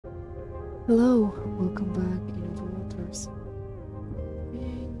Hello, welcome back in the waters.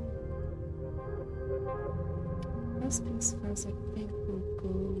 And first things first, I think we'll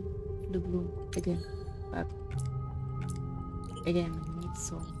go to the bloom again. But again, we need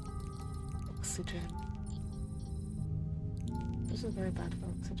some oxygen. This is very bad for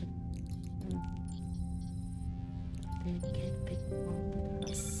oxygen. They can pick one that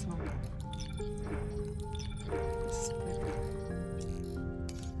has some. This is better.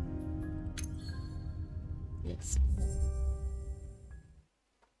 Yes.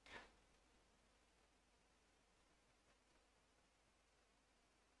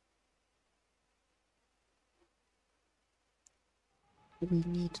 We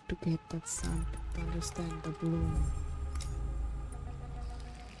need to get that sand to understand the bloom.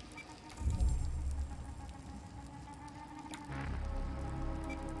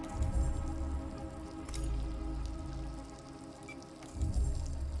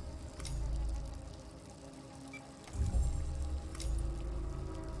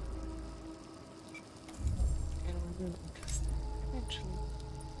 And we're really interested eventually.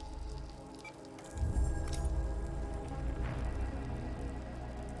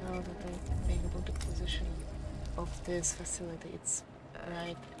 Now that I think about the position of this facility, it's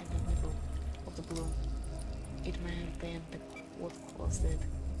right in the middle of the bloom. It may have been what caused it.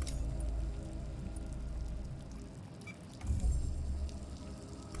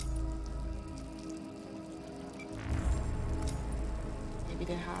 Maybe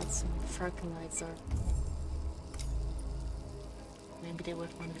they had some fertilizer. Maybe they were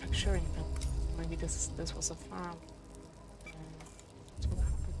manufacturing them. Maybe this was a farm. That's what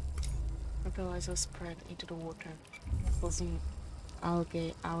happened. Fertilizer spread into the water, causing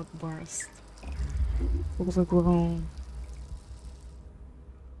algae outburst. Overgrown.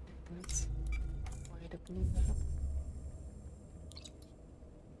 That's why the bloom happened.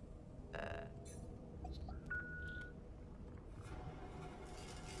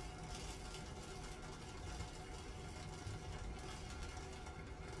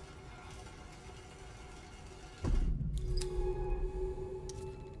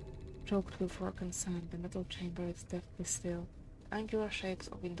 Choked with rock and sand, the metal chamber is deathly still. Angular shapes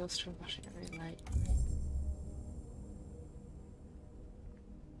of industrial machinery lie.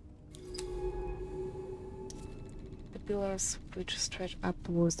 The pillars which stretch up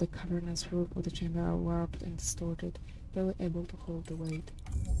towards the cavernous roof of the chamber are warped and distorted, barely able to hold the weight.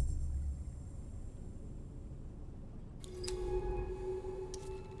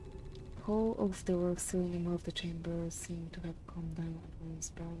 The whole of the roof ceiling above the chamber seemed to have come down at once,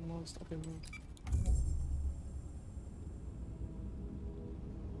 sparing most of the room.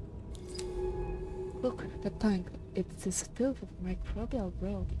 Look, that tank. It is filled with microbial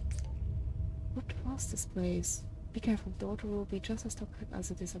growth. What was this place? Be careful, the water will be just as toxic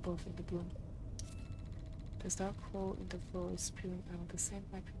as it is above in the bloom. This dark hole in the floor is spewing out the same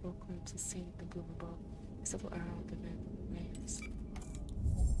microbial columns as seen in the bloom above. They settle around the veins.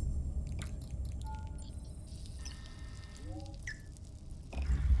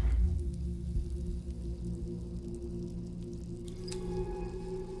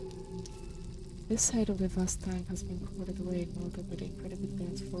 This side of the vast tank has been covered away and molded by the incredibly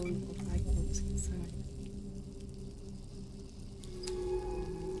dense volume of microbes inside.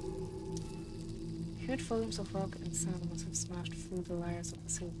 Huge volumes of rock and sand must have smashed through the layers of the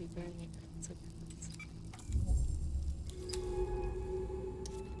silky burning substance.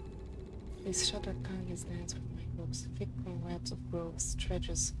 This shattered tank is dense with microbes. Thick green webs of growth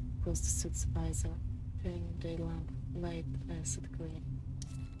stretches across the suit's visor, filling the lamp light acid green.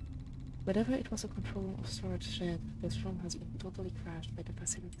 Whatever it was a control room or storage shed, this room has been totally crashed by the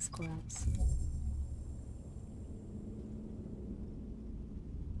facility's collapse.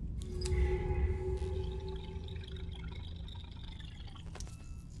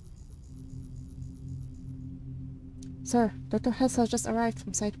 Sir, Dr. Hess has just arrived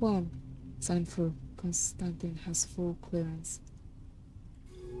from Site 1. Send him through. Constantine has full clearance.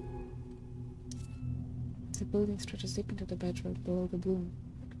 The building stretches deep into the bedrock below the bloom.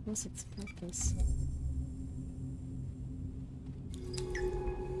 What was its purpose?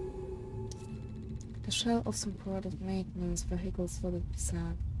 The shell of some part of maintenance vehicles flooded with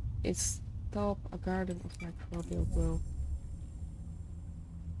sand. Its top a garden of microbial growth.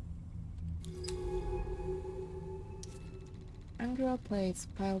 Angular plates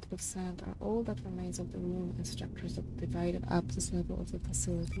piled with sand are all that remains of the room and structures that divided up this level of the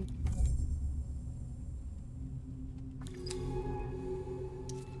facility.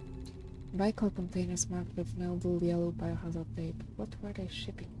 Bicol containers marked with melted yellow biohazard tape. What were they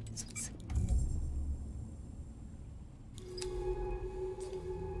shipping to this facility?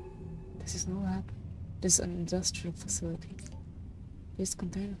 This is no lab. This is an industrial facility. This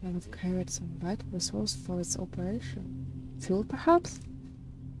container might have carried some vital resource for its operation. Fuel, perhaps?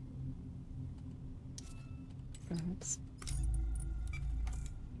 Perhaps.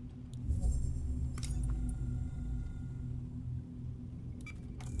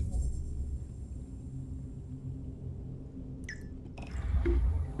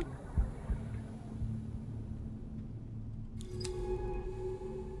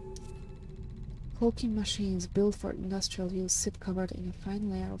 Hulking machines built for industrial use sit covered in a fine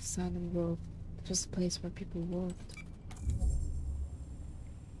layer of sand and rock, just a place where people worked.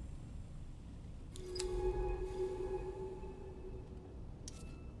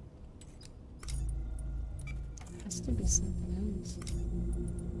 There has to be something else.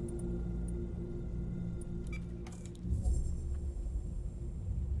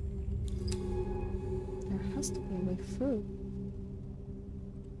 There has to be a way through.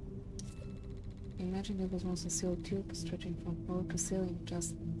 Imagine there was once a sealed tube stretching from floor to ceiling,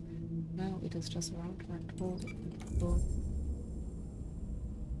 just now it is just a round hole in the floor.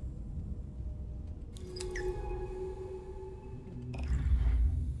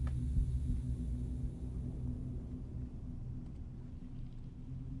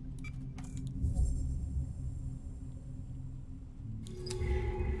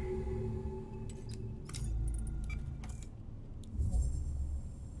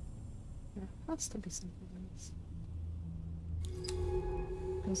 There has to be something else.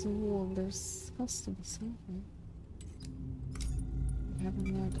 There's a wall, there's has to be something. We haven't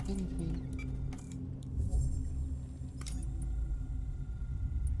learned anything.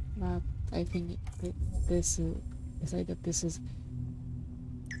 But I think this is that this is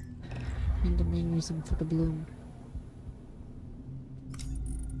the main reason for the bloom.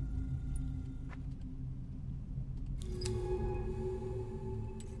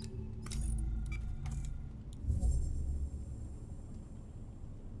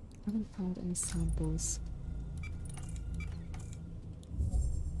 I haven't found any samples.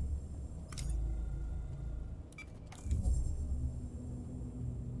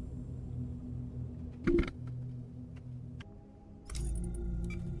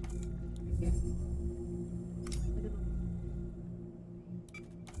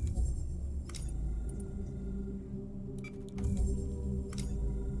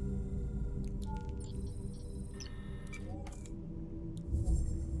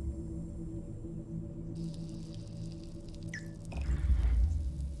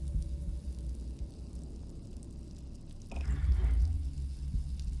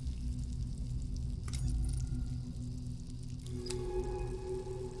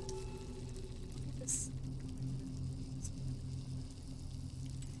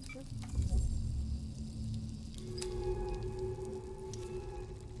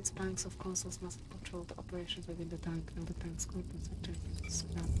 These banks of consoles must control the operations within the tank, and the tank's contents are turned into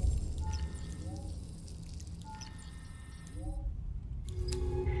scrap.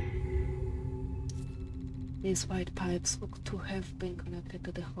 These white pipes look to have been connected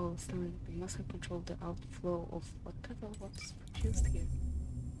to the whole line. They must have controlled the outflow of whatever was produced here.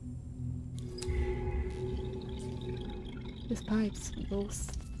 These pipes, those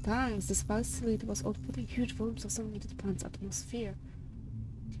tanks, this facility was outputting huge volumes of something into the plant's atmosphere.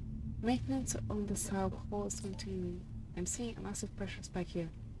 Maintenance on the south hole is continuing. I'm seeing a massive pressure spike here.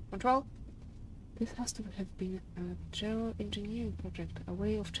 Control? This has to have been a general engineering project, a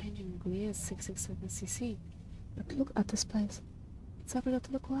way of changing Glia's 667cc. But look at this place. It's several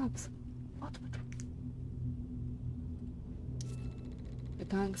little collapse. What would... The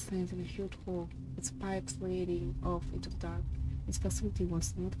tank stands in a huge hole, its pipes leading off into the dark. This facility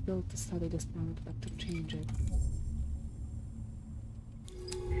was not built to study this planet, but to change it.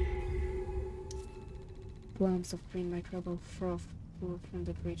 Clumps of green microbial froth flew from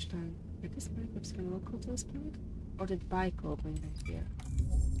the breach tank. Are these microbes even local to this planet? Or did Bico bring them here?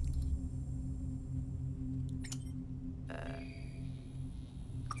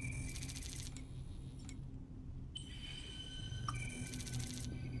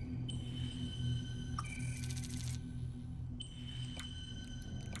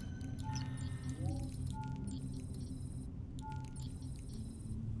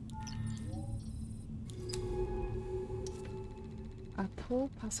 A tall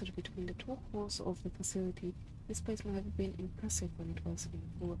passage between the two halls of the facility. This place might have been impressive when it was in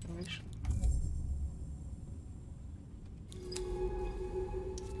full operation.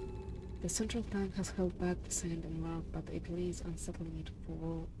 The central tank has held back the sand and rock, but it leads unsettling it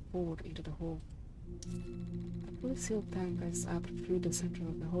forward into the hole. A fully sealed tank rises up through the center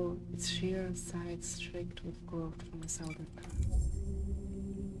of the hole, its sheer sides streaked with growth from the southern part.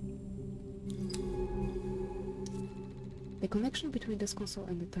 The connection between this console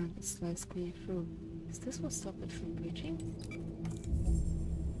and the tank slides clean through. Is this what stopped it from breaching?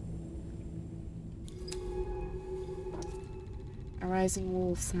 A rising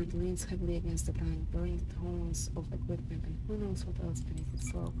wall of sand leans heavily against the tank, burying tons of equipment and who knows what else beneath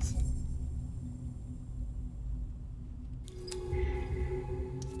its logs.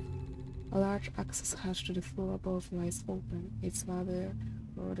 A large access hatch to the floor above lies open, its ladder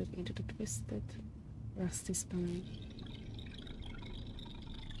loaded into the twisted, rusty spine.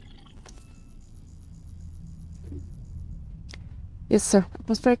 Yes, sir.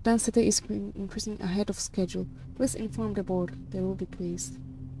 Atmospheric density is increasing ahead of schedule. Please inform the board. They will be pleased.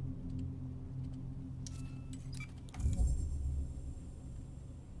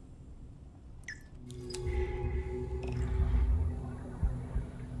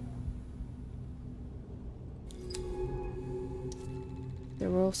 The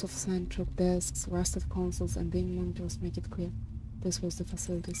rows of sand-choked desks, rusted consoles, and dim monitors make it clear this was the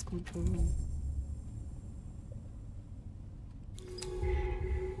facility's control room.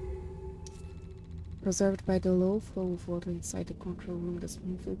 Preserved by the low flow of water inside the control room, the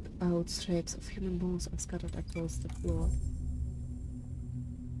smoothed out shapes of human bones are scattered across the floor.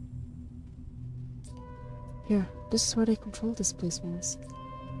 Here, this is where they controlled this place once.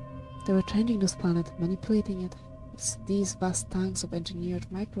 They were changing this planet, manipulating it. These vast tanks of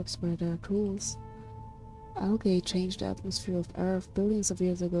engineered microbes were their tools. Algae changed the atmosphere of Earth billions of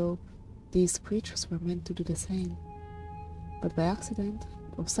years ago. These creatures were meant to do the same. But by accident,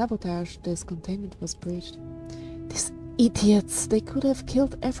 or sabotage, this containment was breached. These idiots! They could have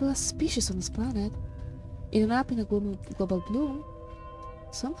killed every last species on this planet. Ended up in a global bloom.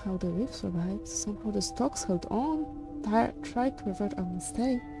 Somehow the reef survived. Somehow the stocks held on. Tried to revert our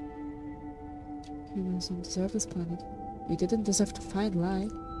mistake. Humans don't deserve this planet. We didn't deserve to find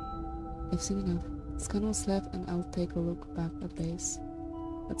life. I've seen enough. Scan what's left and I'll take a look back at base.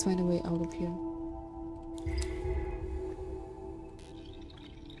 Let's find a way out of here.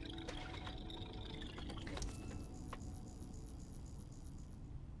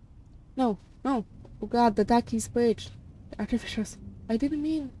 No, no. Oh god, the deck is breached. The artificers. I didn't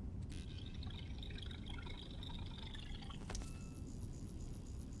mean.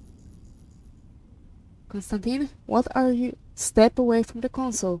 Constantine, what are you? Step away from the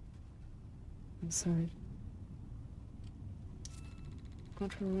console. I'm sorry.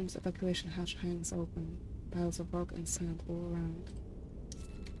 Control room's evacuation hatch hangs open. Piles of rock and sand all around.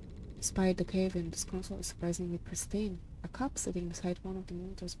 Despite the cave-in, this console is surprisingly pristine. A cup sitting beside one of the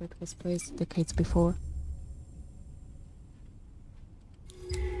monitors where it was placed decades before.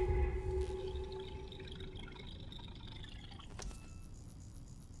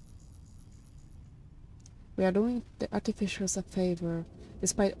 We are doing the artificers a favor.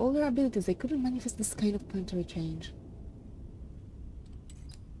 Despite all their abilities, they couldn't manifest this kind of planetary change.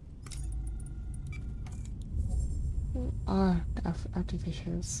 Who are the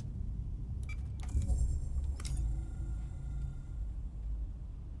artificers?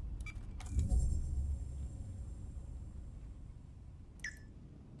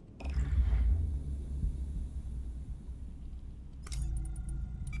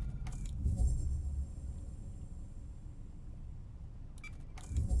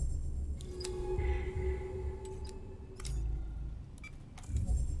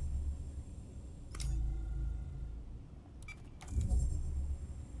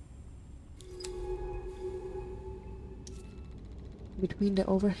 Between the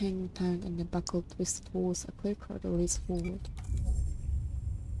overhanging tank and the buckled, twisted walls, a clear corridor leads forward.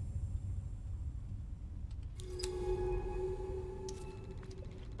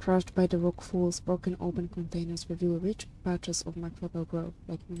 Crushed by the rock falls, broken open containers reveal rich patches of microbial growth,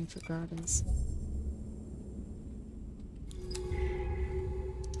 like miniature gardens.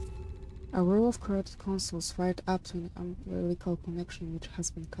 A row of corroded consoles right up to an umbilical connection which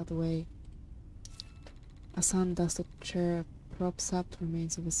has been cut away. A sun-dusted chair props up the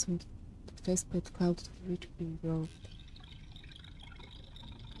remains of a suit, the faceplate clouded with rich green growth.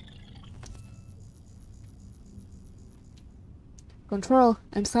 Control,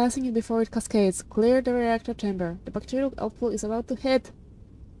 I'm silencing it before it cascades. Clear the reactor chamber. The bacterial outflow is about to hit.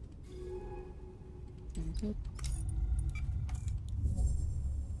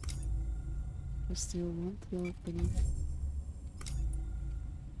 There's still one floor beneath.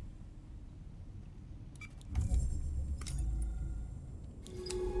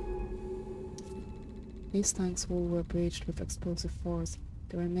 These tanks all were breached with explosive force,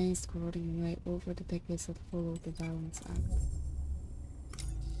 the remains corroding away over the decades that followed the Violence Act.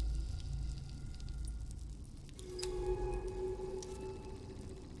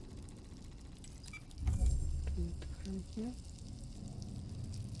 here.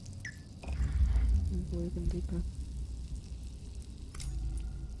 And go even deeper.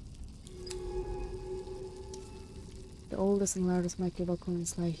 The oldest and largest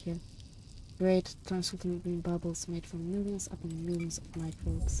microvolcanoes lie here. Great, translucent green bubbles made from millions upon millions of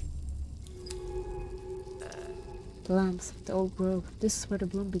microbes. The lamps, the old grove, this is where the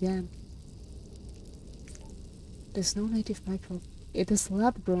bloom began. There's no native microbe. It is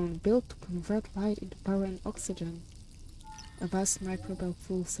lab-grown, built to convert light into power and oxygen. A vast microbial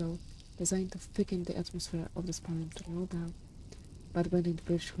fuel cell, designed to thicken the atmosphere of this planet, no doubt, but when it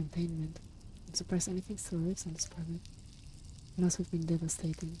breached containment. I'm surprised anything still lives on this planet. It must have been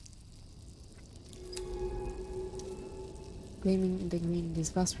devastating. Gleaming in the green, these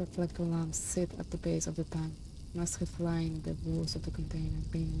vast reflector lamps sit at the base of the tank, muskets line the walls of the container,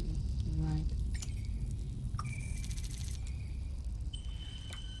 beaming in light.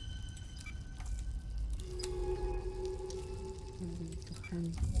 I'm going to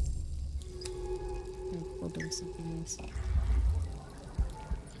hurry. Oh, there was something else.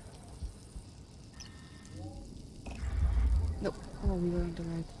 Nope. Oh, we were on the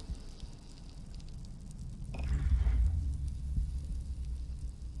right.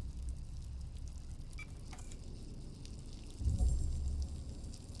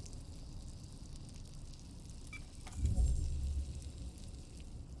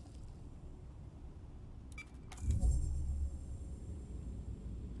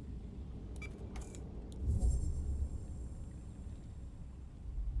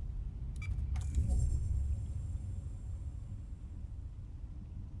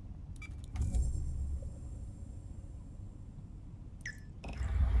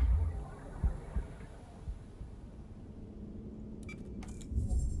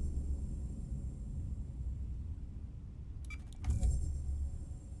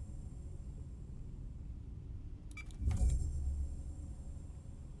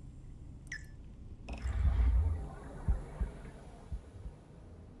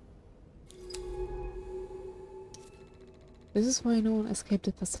 This is why no one escaped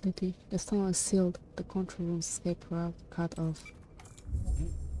the facility. The tunnel is sealed, the control room's escape route cut off.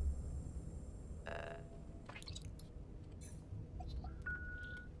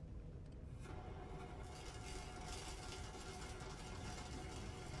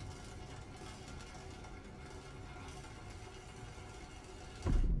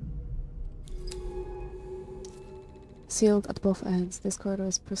 Sealed at both ends, this corridor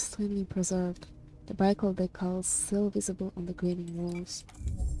is pristinely preserved. The bicycle decals still visible on the gleaming walls.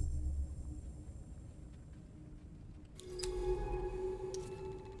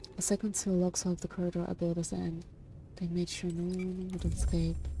 A second seal locks off the corridor at the other end. They made sure no one would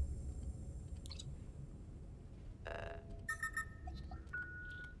escape.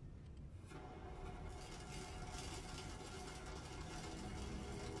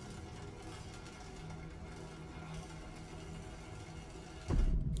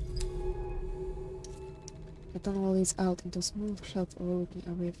 The tunnel leads out into a smooth shelf overlooking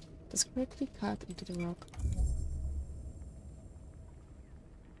a rift, discreetly cut into the rock.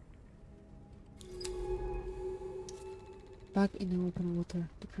 Back in the open water,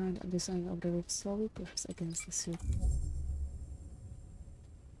 the current at this end of the rift slowly pushes against the suit.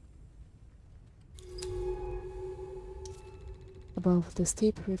 Above, the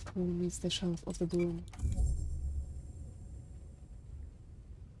steep rift wall meets the shelf of the bloom.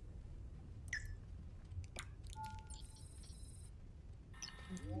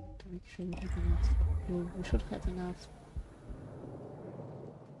 To make sure we have enough fuel. We should have enough.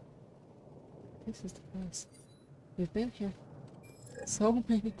 This is the place. We've been here. So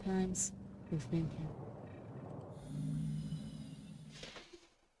many times we've been here.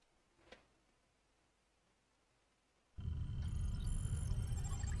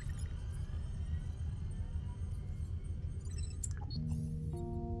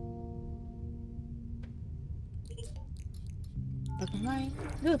 Never mind.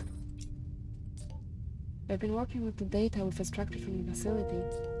 Good. I've been working with the data we've extracted from the facility.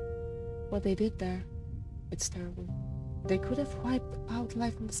 What they did there, it's terrible. They could have wiped out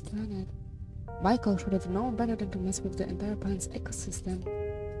life on this planet. Michael should have known better than to mess with the entire planet's ecosystem.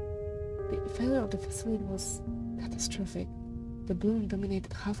 The failure of the facility was catastrophic. The bloom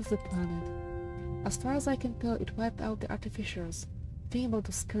dominated half of the planet. As far as I can tell, it wiped out the artificers. Think about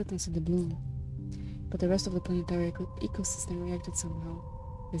the skeletons in the bloom. But the rest of the planetary ecosystem reacted somehow.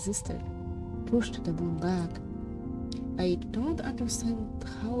 Resisted. Pushed the bloom back. I don't understand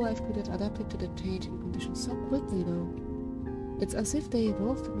how life could have adapted to the change in conditions so quickly, though. It's as if they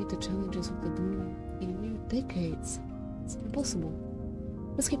evolved to meet the challenges of the bloom in mere decades. It's impossible.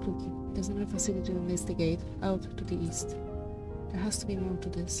 Let's keep looking. There's another facility to investigate, out to the east. There has to be more to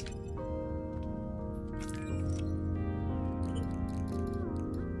this.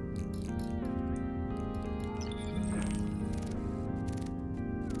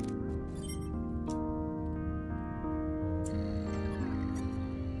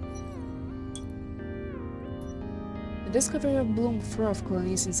 The discovery of bloom froth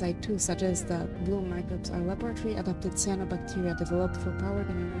colonies inside too suggests that bloom microbes are laboratory-adapted cyanobacteria developed for power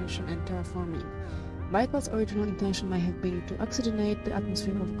generation and terraforming. Bico's original intention might have been to oxygenate the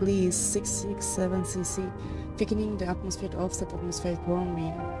atmosphere of Gliese 667 cc, thickening the atmosphere to offset atmospheric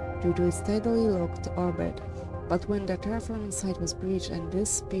warming due to its tidally locked orbit. But when the terraforming site was breached and this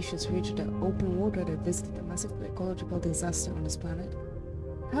species reached the open water, they visited a massive ecological disaster on this planet.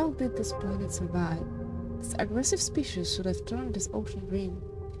 How did this planet survive? This aggressive species should have turned this ocean green,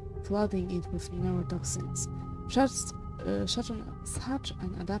 flooding it with neurotoxins. Such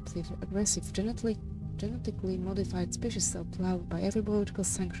an adaptive, aggressive, genetically modified species is plowed by every biological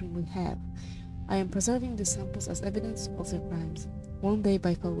sanction we have. I am preserving these samples as evidence of their crimes. One day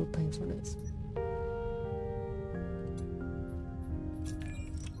Baikal will pay for this.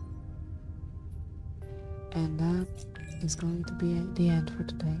 And that is going to be the end for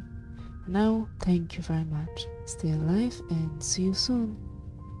today. Now, thank you very much. Stay alive and see you soon.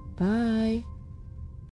 Bye!